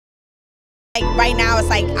right now it's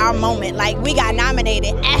like our moment. Like we got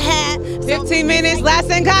nominated. 15 minutes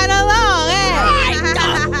lasting kind of long.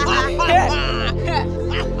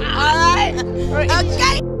 All right.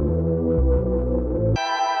 Okay.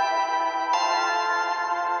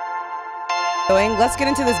 Let's get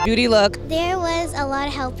into this beauty look. There was a lot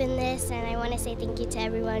of help in this, and I want to say thank you to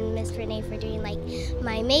everyone, Miss Renee, for doing like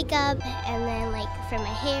my makeup and then like for my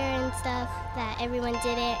hair and stuff, that everyone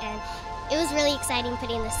did it, and it was really exciting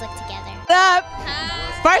putting this look together. Up.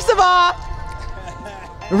 First of all,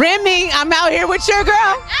 Remy, I'm out here with your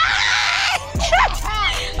girl.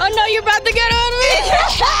 Oh no, you're about to get on me.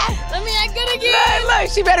 Let me act good again.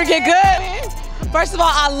 Look, she better get good. First of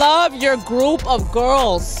all, I love your group of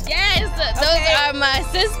girls. Yes, those are my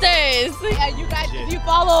sisters. Yeah, you guys, if you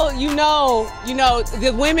follow, you know,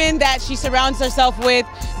 the women that she surrounds herself with,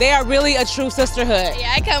 they are really a true sisterhood.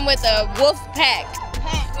 Yeah, I come with a wolf pack.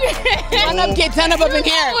 Turn up in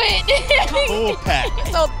here. Full pack.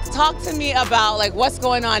 So talk to me about like what's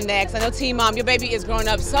going on next. I know Teen Mom, your baby is growing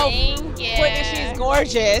up so Thank you. quick and she's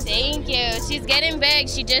gorgeous. Thank you. She's getting big.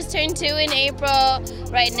 She just turned 2 in April.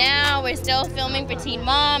 Right now, we're still filming for Teen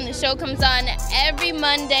Mom. The show comes on every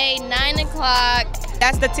Monday, 9 o'clock.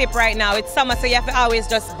 That's the tip right now. It's summer, so you have to always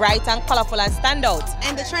just bright and colorful and stand out.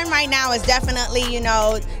 And the trend right now is definitely,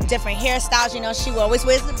 different hairstyles. She always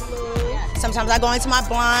wears the blue. Sometimes I go into my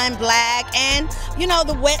blonde, black, and,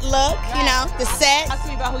 the wet look, the set. Talk to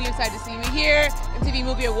me about who you're excited to see. We here, MTV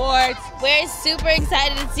Movie Awards. We're super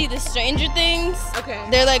excited to see the Stranger Things. Okay.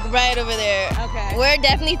 They're like right over there. Okay. We're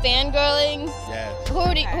definitely fangirling. Yeah. Who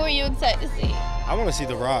are you excited to see? I want to see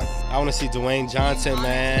The Rock. I want to see Dwayne Johnson,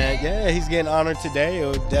 man. Yeah, he's getting honored today. It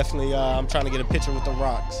would definitely, I'm trying to get a picture with The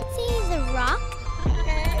Rock. See The Rock?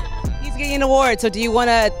 He's getting an award, so do you want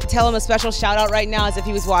to tell him a special shout out right now as if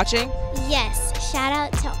he was watching? Yes, shout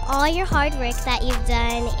out to all your hard work that you've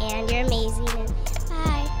done, and you're amazing,